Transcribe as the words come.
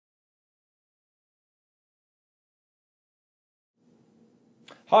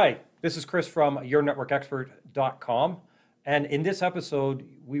Hi, this is Chris from yournetworkexpert.com, and in this episode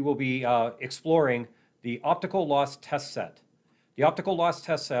we will be exploring the Optical Loss Test Set. The Optical Loss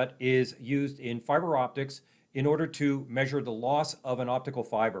Test Set is used in fiber optics in order to measure the loss of an optical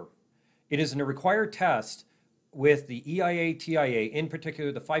fiber. It is a required test with the EIA-TIA, in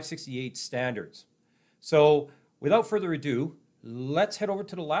particular the 568 standards. So without further ado, let's head over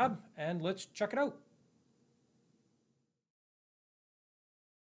to the lab and let's check it out.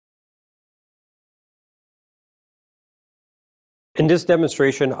 In this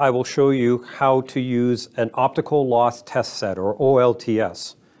demonstration, I will show you how to use an optical loss test set, or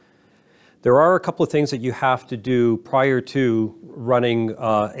OLTS. There are a couple of things that you have to do prior to running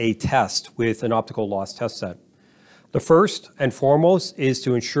a test with an optical loss test set. The first and foremost is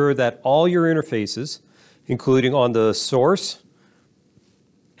to ensure that all your interfaces, including on the source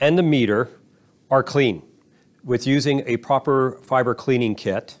and the meter, are clean with using a proper fiber cleaning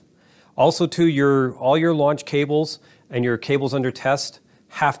kit. Also, all your launch cables and your cables under test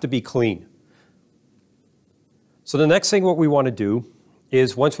have to be clean. So the next thing what we want to do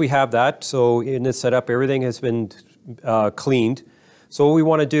is, once we have that, so in this setup everything has been cleaned, so what we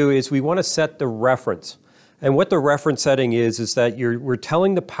want to do is we want to set the reference. And what the reference setting is that we're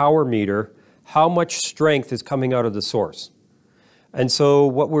telling the power meter how much strength is coming out of the source. And so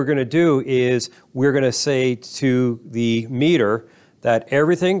what we're going to do is we're going to say to the meter that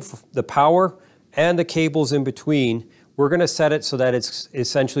everything, the power and the cables in between, we're going to set it so that it's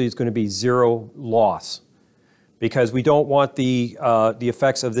essentially going to be zero loss, because we don't want the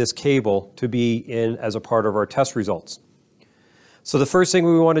effects of this cable to be in as a part of our test results. So the first thing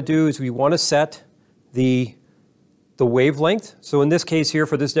we want to do is we want to set the wavelength. So in this case here,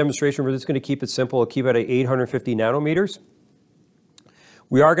 for this demonstration, we're just going to keep it simple. We'll keep it at 850 nanometers.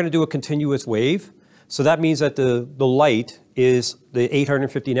 We are going to do a continuous wave. So that means that the light is, the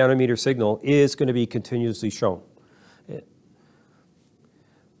 850 nanometer signal is going to be continuously shown.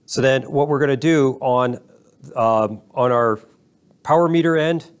 So then what we're going to do on our power meter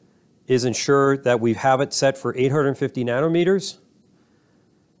end is ensure that we have it set for 850 nanometers.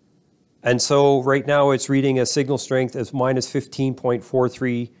 And so right now it's reading a signal strength as minus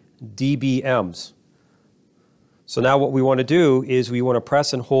 15.43 dBms. So now what we want to do is we want to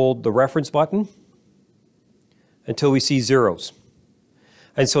press and hold the reference button until we see zeros.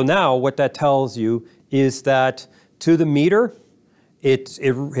 And so now what that tells you is that to the meter, it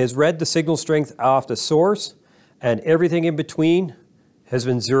has read the signal strength off the source, and everything in between has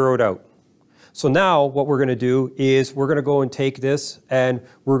been zeroed out. So now what we're going to do is we're going to go and take this and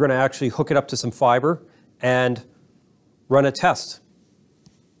we're going to actually hook it up to some fiber and run a test.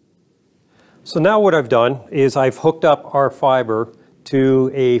 So now what I've done is I've hooked up our fiber to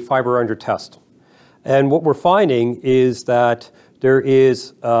a fiber under test. And what we're finding is that there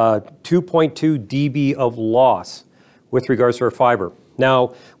is 2.2 dB of loss with regards to our fiber.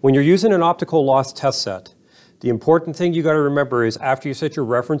 Now, when you're using an optical loss test set, the important thing you got to remember is after you set your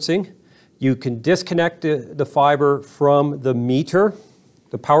referencing, you can disconnect the fiber from the meter,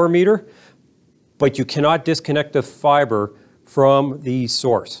 the power meter, but you cannot disconnect the fiber from the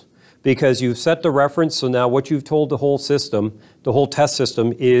source, because you've set the reference. So now what you've told the whole system, the whole test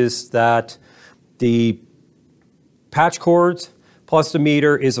system, is that the patch cords plus the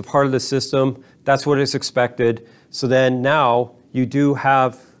meter is a part of the system. That's what is expected. So then now you do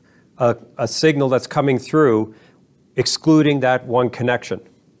have a signal that's coming through, excluding that one connection.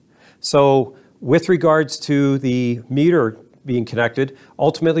 So with regards to the meter being connected,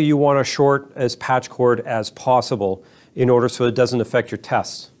 ultimately you want to short as patch cord as possible in order so it doesn't affect your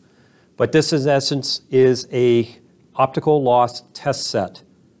tests. But this, in essence, is a optical loss test set.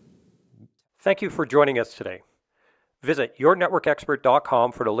 Thank you for joining us today. Visit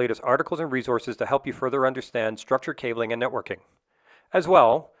yournetworkexpert.com for the latest articles and resources to help you further understand structured cabling and networking. As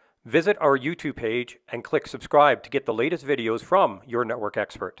well, visit our YouTube page and click subscribe to get the latest videos from Your Network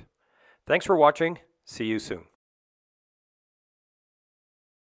Expert. Thanks for watching. See you soon.